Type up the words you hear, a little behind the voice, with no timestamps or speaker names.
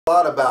A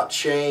lot about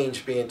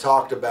change being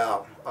talked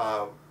about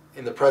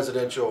in the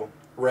presidential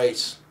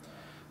race.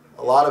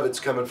 A lot of it's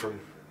coming from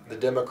the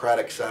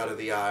Democratic side of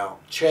the aisle.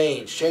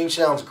 Change. Change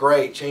sounds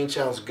great. Change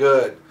sounds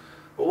good.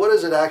 But what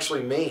does it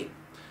actually mean?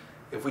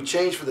 If we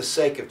change for the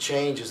sake of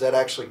change, is that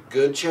actually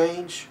good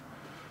change?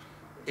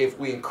 If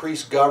we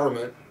increase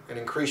government and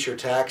increase your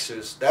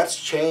taxes, that's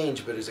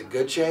change, but is it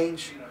good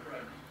change?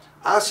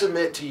 I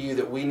submit to you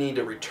that we need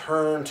to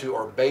return to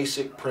our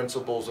basic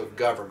principles of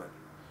government.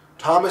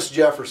 Thomas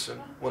Jefferson,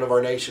 one of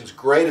our nation's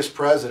greatest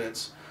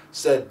presidents,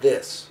 said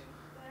this: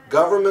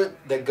 government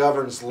that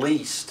governs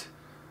least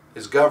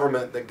is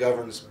government that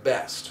governs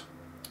best.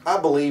 I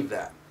believe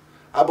that.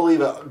 I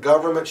believe a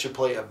government should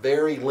play a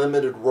very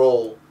limited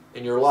role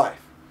in your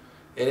life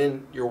and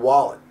in your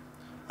wallet.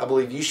 I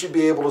believe you should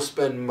be able to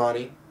spend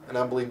money, and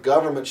I believe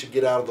government should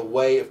get out of the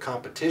way of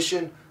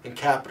competition and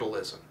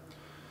capitalism.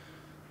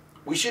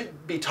 We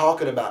should be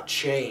talking about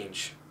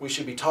change. We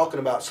should be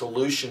talking about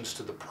solutions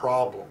to the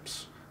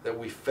problems that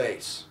we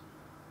face.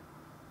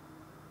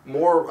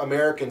 More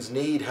Americans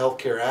need health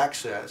care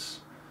access,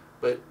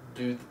 but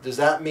does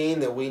that mean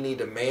that we need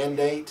to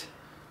mandate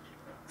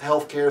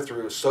health care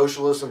through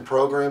socialism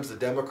programs the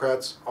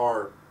Democrats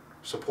are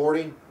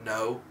supporting?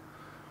 No.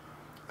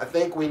 I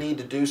think we need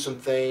to do some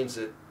things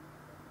that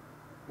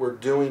we're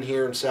doing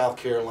here in South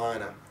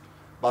Carolina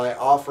by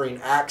offering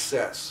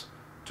access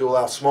to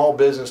allow small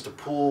business to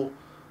pool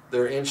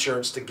their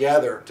insurance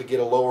together to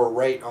get a lower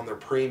rate on their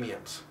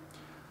premiums,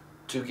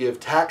 to give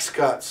tax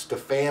cuts to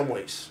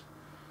families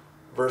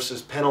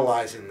versus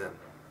penalizing them,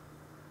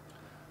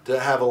 to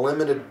have a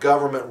limited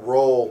government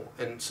role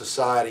in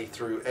society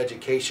through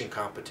education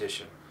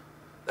competition.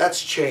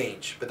 That's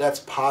change, but that's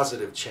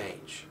positive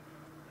change.